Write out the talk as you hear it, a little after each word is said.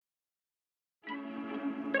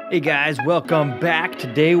Hey guys, welcome back.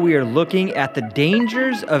 Today we are looking at the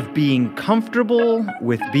dangers of being comfortable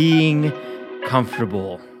with being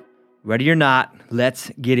comfortable. Ready or not,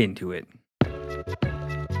 let's get into it.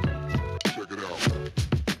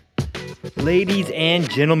 Ladies and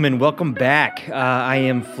gentlemen, welcome back. I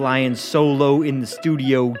am flying solo in the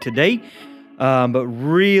studio today, but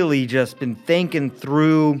really just been thinking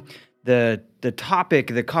through the topic,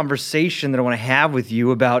 the conversation that I want to have with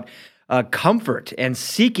you about comfort and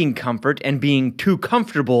seeking comfort and being too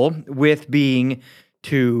comfortable with being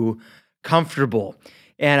too comfortable.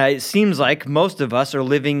 And it seems like most of us are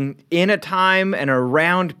living in a time and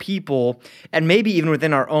around people, and maybe even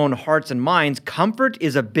within our own hearts and minds, comfort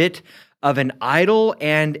is a bit of an idol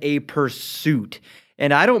and a pursuit.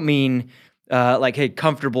 And I don't mean hey,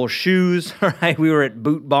 comfortable shoes, right? We were at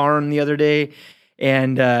Boot Barn the other day,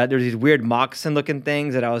 and there's these weird moccasin-looking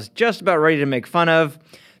things that I was just about ready to make fun of.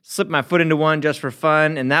 Slipped my foot into one just for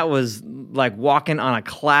fun, and that was like walking on a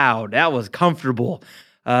cloud. That was comfortable.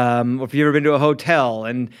 If you've ever been to a hotel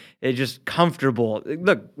and it's just comfortable.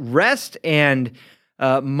 Look, rest and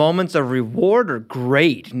moments of reward are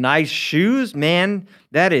great. Nice shoes, man,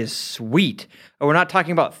 that is sweet. We're not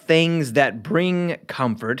talking about things that bring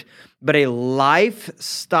comfort, but a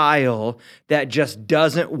lifestyle that just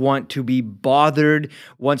doesn't want to be bothered,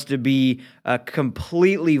 wants to be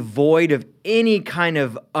completely void of any kind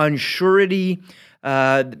of unsurety,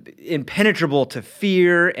 impenetrable to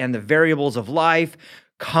fear and the variables of life,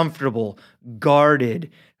 comfortable, guarded,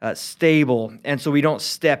 stable. And so we don't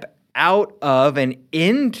step out of and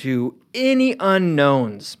into any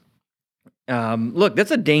unknowns. Look, that's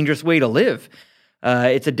a dangerous way to live.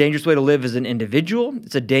 It's a dangerous way to live as an individual.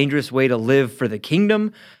 It's a dangerous way to live for the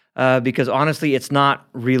kingdom because honestly, it's not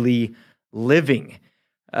really living.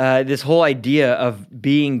 This whole idea of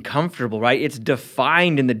being comfortable, right? It's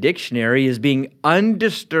defined in the dictionary as being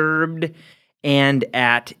undisturbed and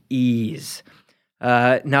at ease.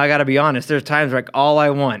 Now I got to be honest, there's times where all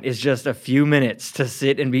I want is just a few minutes to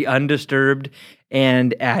sit and be undisturbed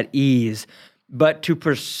and at ease. But to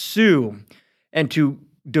pursue and to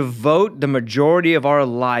devote the majority of our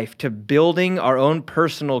life to building our own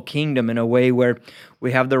personal kingdom in a way where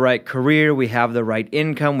we have the right career, we have the right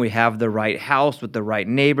income, we have the right house with the right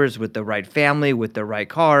neighbors, with the right family, with the right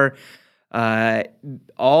car,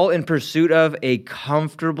 all in pursuit of a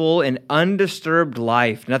comfortable and undisturbed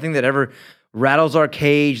life. Nothing that ever rattles our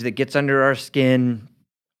cage, that gets under our skin,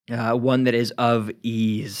 one that is of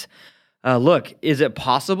ease. Look, is it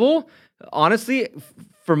possible? Honestly,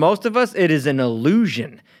 for most of us, it is an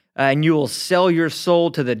illusion, and you will sell your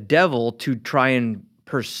soul to the devil to try and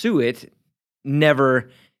pursue it,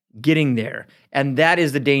 never getting there. And that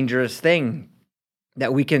is the dangerous thing,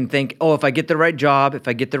 that we can think, oh, if I get the right job, if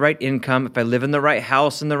I get the right income, if I live in the right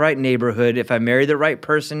house in the right neighborhood, if I marry the right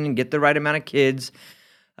person and get the right amount of kids,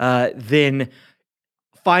 then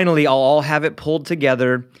finally I'll all have it pulled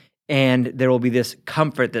together, and there will be this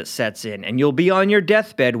comfort that sets in. And you'll be on your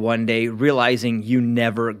deathbed one day realizing you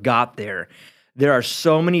never got there. There are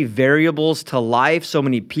so many variables to life, so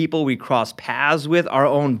many people we cross paths with, our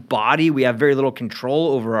own body. We have very little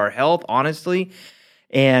control over our health, honestly.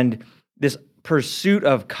 And this pursuit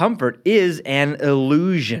of comfort is an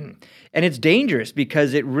illusion. And it's dangerous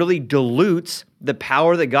because it really dilutes the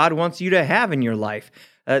power that God wants you to have in your life.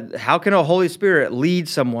 How can a Holy Spirit lead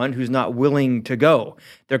someone who's not willing to go?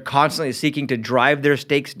 They're constantly seeking to drive their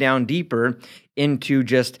stakes down deeper into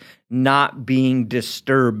just not being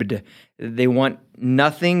disturbed. They want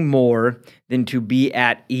nothing more than to be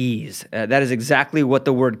at ease. That is exactly what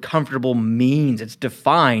the word comfortable means. It's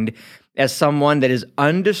defined as someone that is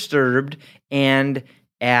undisturbed and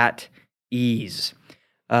at ease.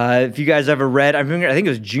 If you guys ever read, I think it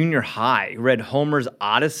was junior high, read Homer's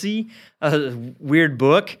Odyssey, a weird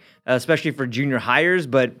book, especially for junior hires,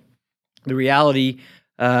 but the reality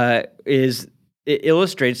is it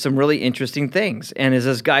illustrates some really interesting things. And as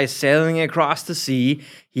this guy sailing across the sea,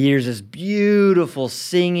 he hears this beautiful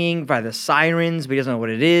singing by the sirens, but he doesn't know what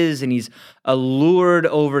it is, and he's allured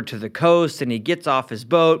over to the coast, and he gets off his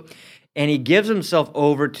boat, and he gives himself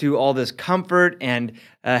over to all this comfort and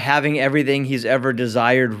having everything he's ever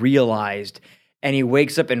desired realized. And he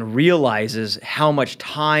wakes up and realizes how much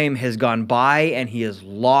time has gone by and he has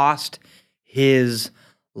lost his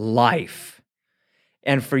life.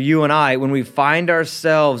 And for you and I, when we find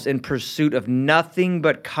ourselves in pursuit of nothing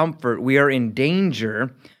but comfort, we are in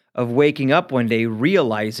danger of waking up one day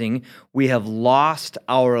realizing we have lost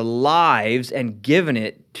our lives and given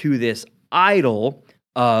it to this idol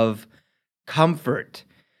of comfort.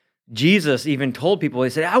 Jesus even told people, he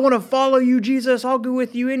said, I want to follow you, Jesus. I'll go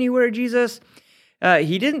with you anywhere, Jesus.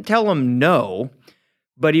 He didn't tell them no,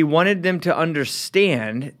 but he wanted them to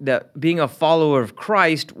understand that being a follower of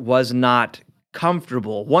Christ was not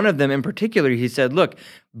comfortable. One of them in particular, he said, look,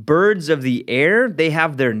 birds of the air, they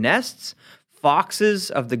have their nests.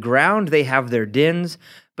 Foxes of the ground, they have their dens.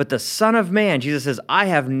 But the Son of Man, Jesus says, I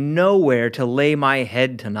have nowhere to lay my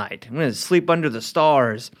head tonight. I'm going to sleep under the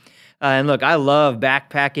stars. And look, I love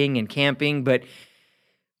backpacking and camping, but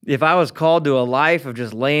if I was called to a life of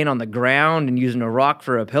just laying on the ground and using a rock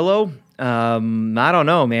for a pillow, I don't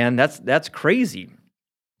know, man. That's crazy.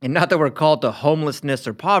 And not that we're called to homelessness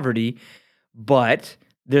or poverty, but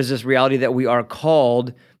there's this reality that we are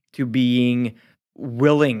called to being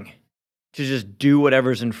willing to just do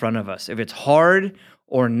whatever's in front of us. If it's hard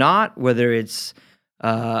or not, whether it's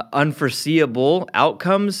unforeseeable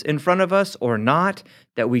outcomes in front of us or not,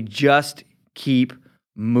 that we just keep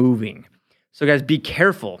moving. So guys, be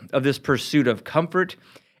careful of this pursuit of comfort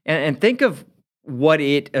and think of what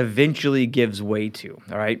it eventually gives way to,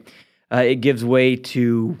 all right? It gives way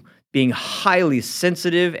to being highly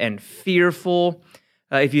sensitive and fearful.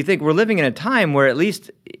 If you think we're living in a time where, at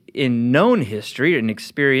least in known history, in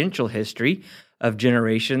experiential history of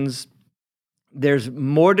generations, there's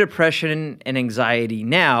more depression and anxiety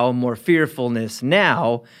now, more fearfulness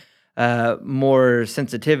now, more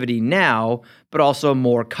sensitivity now, but also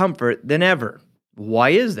more comfort than ever. Why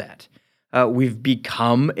is that? We've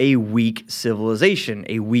become a weak civilization,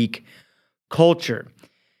 a weak culture,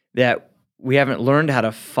 that we haven't learned how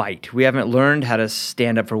to fight. We haven't learned how to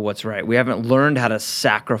stand up for what's right. We haven't learned how to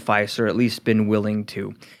sacrifice, or at least been willing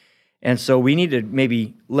to. And so we need to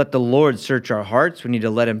maybe let the Lord search our hearts. We need to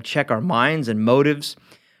let him check our minds and motives.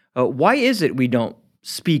 Why is it we don't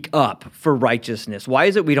speak up for righteousness? Why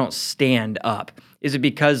is it we don't stand up? Is it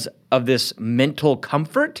because of this mental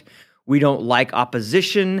comfort? We don't like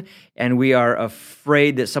opposition, and we are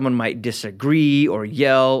afraid that someone might disagree or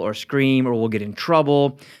yell or scream or we'll get in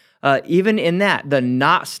trouble. Even in that, the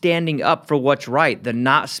not standing up for what's right, the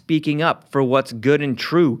not speaking up for what's good and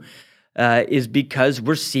true, is because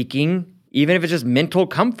we're seeking, even if it's just mental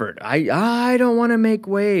comfort. I don't want to make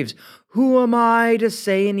waves. Who am I to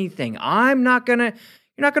say anything? You're not going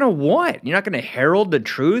to what? You're not going to herald the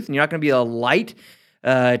truth, and you're not going to be a light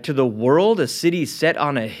to the world, a city set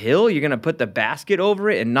on a hill. You're going to put the basket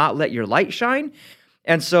over it and not let your light shine.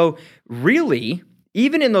 And so really,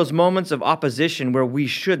 even in those moments of opposition where we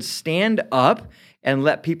should stand up and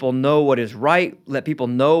let people know what is right, let people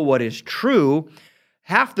know what is true,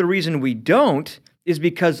 half the reason we don't is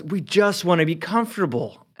because we just want to be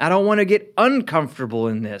comfortable. I don't want to get uncomfortable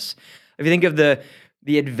in this. If you think of the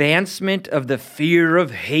advancement of the fear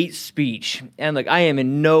of hate speech, and look, I am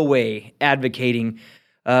in no way advocating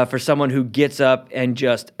for someone who gets up and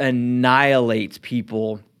just annihilates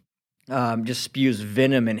people, just spews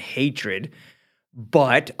venom and hatred.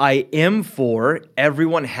 But I am for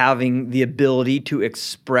everyone having the ability to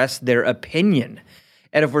express their opinion.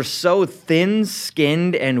 And if we're so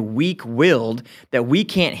thin-skinned and weak-willed that we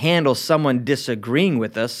can't handle someone disagreeing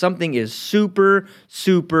with us, something is super,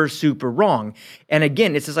 super, super wrong. And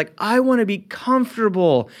again, it's just like, I want to be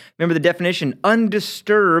comfortable. Remember the definition,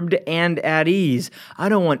 undisturbed and at ease. I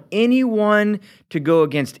don't want anyone to go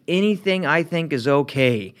against anything I think is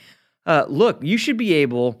okay. Look, you should be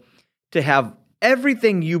able to have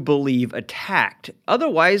everything you believe attacked.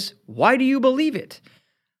 Otherwise, why do you believe it?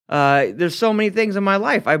 There's so many things in my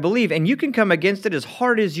life I believe, and you can come against it as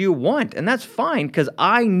hard as you want, and that's fine because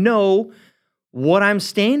I know what I'm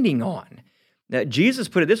standing on. Jesus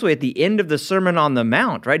put it this way at the end of the Sermon on the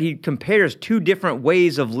Mount, right? He compares two different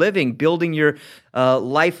ways of living, building your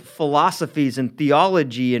life philosophies and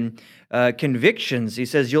theology and convictions. He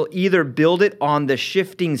says, you'll either build it on the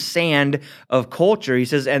shifting sand of culture. He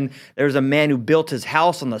says, and there's a man who built his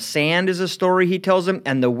house on the sand is a story he tells him,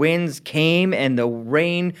 and the winds came and the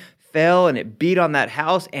rain fell and it beat on that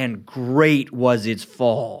house and great was its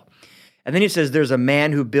fall. And then he says, there's a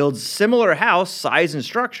man who builds similar house, size and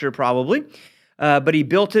structure probably, but he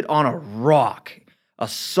built it on a rock, a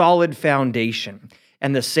solid foundation.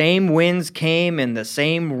 And the same winds came and the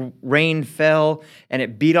same rain fell and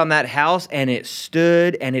it beat on that house and it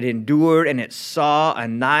stood and it endured and it saw a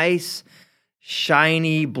nice,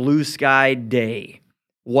 shiny, blue-skied day.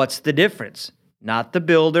 What's the difference? Not the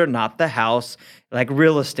builder, not the house, like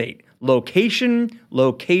real estate. Location,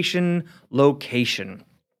 location, location.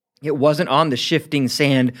 It wasn't on the shifting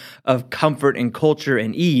sand of comfort and culture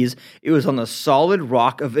and ease. It was on the solid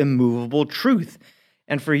rock of immovable truth.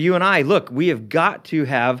 And for you and I, look, we have got to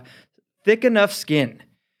have thick enough skin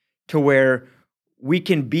to where we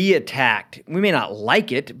can be attacked. We may not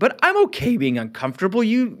like it, but I'm okay being uncomfortable.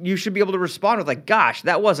 You should be able to respond with like, gosh,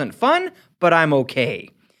 that wasn't fun, but I'm okay.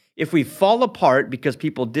 If we fall apart because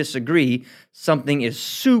people disagree, something is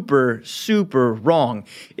super, super wrong.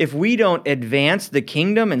 If we don't advance the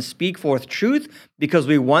kingdom and speak forth truth because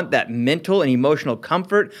we want that mental and emotional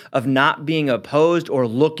comfort of not being opposed or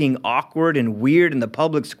looking awkward and weird in the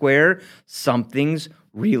public square, something's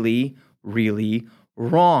really, really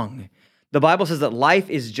wrong. The Bible says that life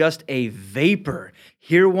is just a vapor,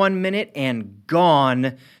 here 1 minute and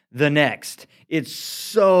gone the next. It's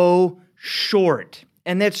so short.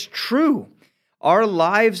 And that's true. Our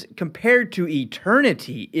lives compared to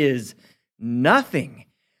eternity is nothing.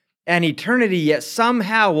 And eternity, yet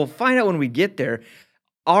somehow, we'll find out when we get there,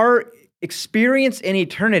 our experience in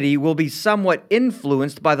eternity will be somewhat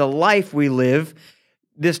influenced by the life we live,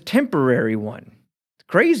 this temporary one. It's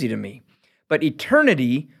crazy to me. But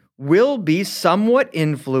eternity will be somewhat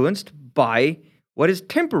influenced by what is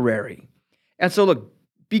temporary. And so look,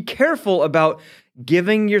 be careful about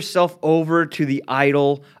giving yourself over to the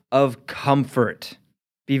idol of comfort.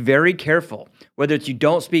 Be very careful. Whether it's you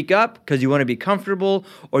don't speak up because you want to be comfortable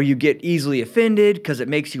or you get easily offended because it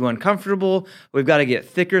makes you uncomfortable, we've got to get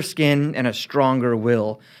thicker skin and a stronger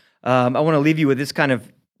will. I want to leave you with this kind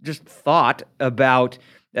of just thought about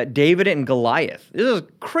David and Goliath. This is a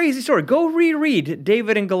crazy story. Go reread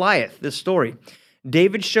David and Goliath, this story.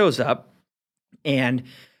 David shows up and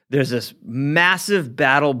there's this massive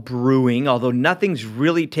battle brewing, although nothing's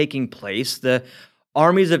really taking place. The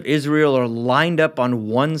armies of Israel are lined up on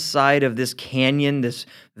one side of this canyon, this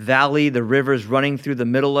valley, the river's running through the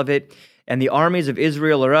middle of it, and the armies of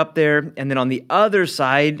Israel are up there, and then on the other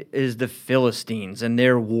side is the Philistines and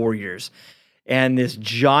their warriors. And this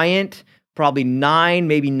giant, probably 9,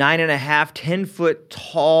 maybe 9.5, 10-foot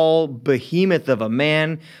tall behemoth of a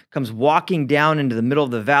man comes walking down into the middle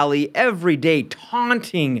of the valley every day,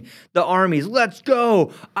 taunting the armies. Let's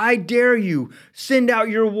go. I dare you. Send out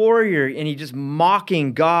your warrior. And he just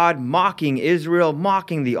mocking God, mocking Israel,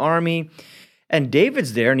 mocking the army. And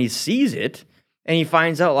David's there and he sees it and he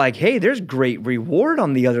finds out like, hey, there's great reward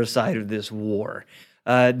on the other side of this war.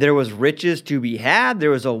 There was riches to be had. There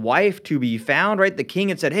was a wife to be found, right? The king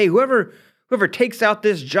had said, hey, whoever takes out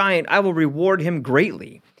this giant, I will reward him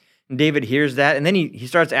greatly. And David hears that, and then he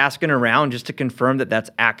starts asking around just to confirm that that's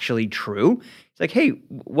actually true. He's like, hey,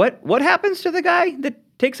 what happens to the guy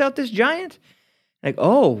that takes out this giant? Like,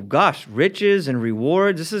 oh, gosh, riches and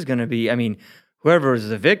rewards. This is going to be, whoever is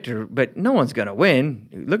the victor, but no one's going to win.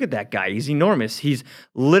 Look at that guy. He's enormous. He's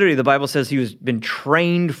literally, the Bible says he been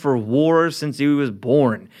trained for war since he was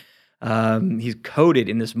born. He's coated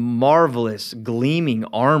in this marvelous, gleaming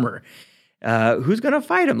armor. Who's going to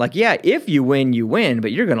fight him? Like, yeah, if you win,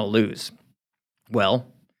 but you're going to lose. Well,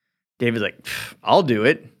 David's like, I'll do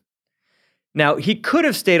it. Now, he could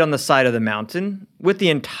have stayed on the side of the mountain with the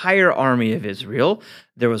entire army of Israel.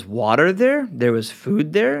 There was water there. There was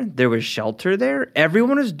food there. There was shelter there.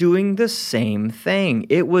 Everyone was doing the same thing.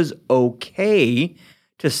 It was okay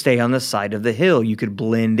to stay on the side of the hill. You could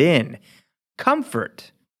blend in.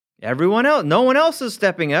 Comfort. Everyone else, no one else is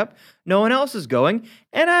stepping up. No one else is going.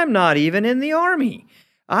 And I'm not even in the army.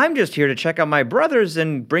 I'm just here to check on my brothers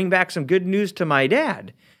and bring back some good news to my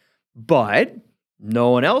dad. But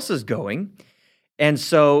no one else is going. And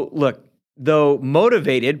so, look, though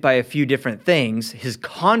motivated by a few different things, his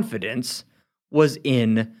confidence was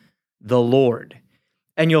in the Lord.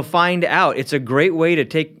 And you'll find out it's a great way to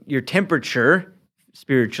take your temperature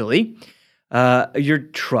spiritually, your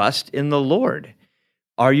trust in the Lord.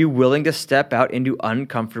 Are you willing to step out into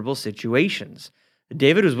uncomfortable situations?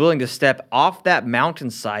 David was willing to step off that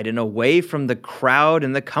mountainside and away from the crowd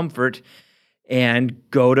and the comfort and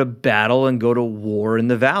go to battle and go to war in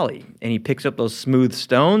the valley. And he picks up those smooth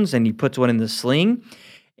stones and he puts one in the sling.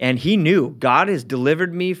 And he knew, God has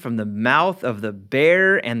delivered me from the mouth of the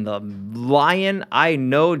bear and the lion. I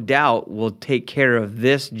no doubt will take care of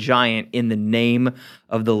this giant in the name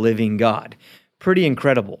of the living God. Pretty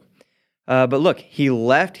incredible. But look, he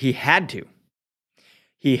left. He had to.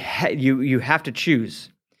 You have to choose.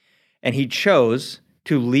 And he chose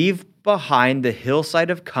to leave behind the hillside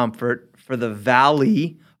of comfort for the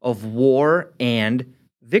valley of war and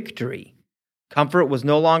victory. Comfort was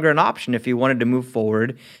no longer an option if he wanted to move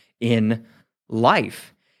forward in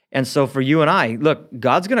life. And so for you and I, look,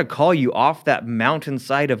 God's going to call you off that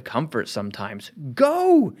mountainside of comfort sometimes.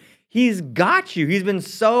 Go! He's got you. He's been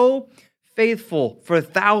so faithful for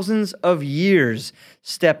thousands of years.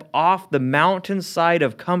 Step off the mountainside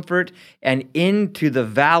of comfort and into the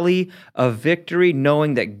valley of victory,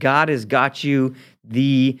 knowing that God has got you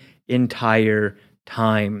the entire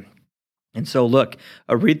time. And so look,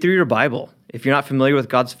 read through your Bible. If you're not familiar with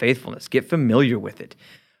God's faithfulness, get familiar with it.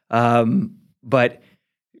 But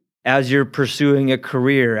as you're pursuing a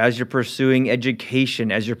career, as you're pursuing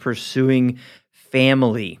education, as you're pursuing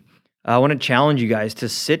family. I want to challenge you guys to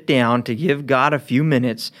sit down, to give God a few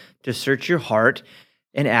minutes to search your heart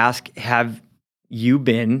and ask, have you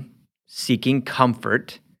been seeking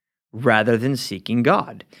comfort rather than seeking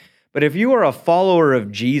God? But if you are a follower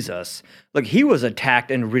of Jesus, look, he was attacked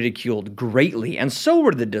and ridiculed greatly, and so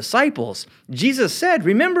were the disciples. Jesus said,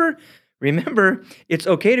 remember, it's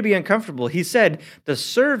okay to be uncomfortable. He said, the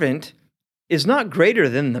servant is not greater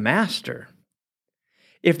than the master.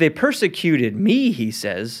 If they persecuted me, he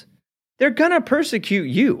says, they're going to persecute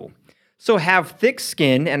you. So have thick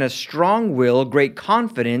skin and a strong will, great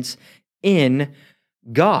confidence in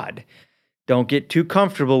God. Don't get too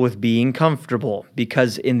comfortable with being comfortable,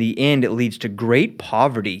 because in the end, it leads to great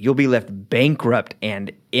poverty. You'll be left bankrupt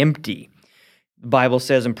and empty. The Bible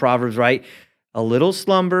says in Proverbs, right? A little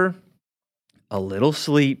slumber, a little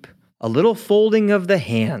sleep, a little folding of the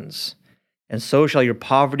hands, and so shall your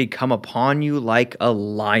poverty come upon you like a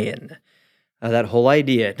lion. That whole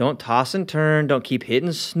idea, don't toss and turn, don't keep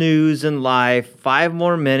hitting snooze in life, 5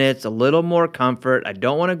 more minutes, a little more comfort, I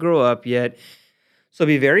don't want to grow up yet. So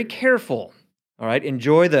be very careful, all right?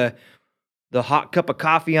 Enjoy the hot cup of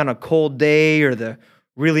coffee on a cold day, or the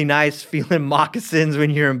really nice feeling moccasins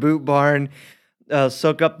when you're in Boot Barn.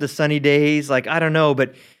 Soak up the sunny days, I don't know,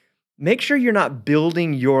 but make sure you're not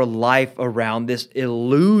building your life around this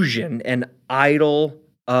illusion and idol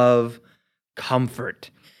of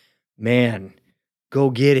comfort. Man, go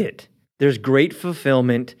get it. There's great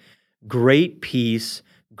fulfillment, great peace,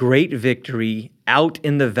 great victory out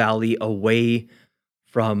in the valley away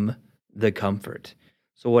from the comfort.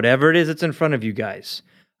 So whatever it is that's in front of you guys,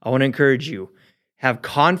 I want to encourage you, have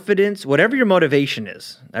confidence, whatever your motivation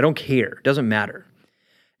is. I don't care. It doesn't matter.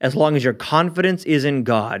 As long as your confidence is in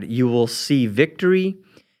God, you will see victory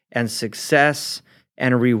and success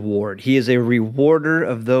and reward. He is a rewarder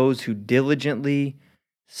of those who diligently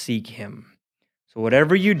seek him. So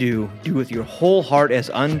whatever you do, do with your whole heart as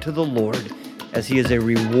unto the Lord, as he is a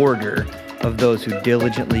rewarder of those who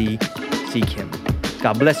diligently seek him.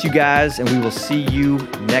 God bless you guys, and we will see you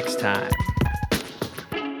next time.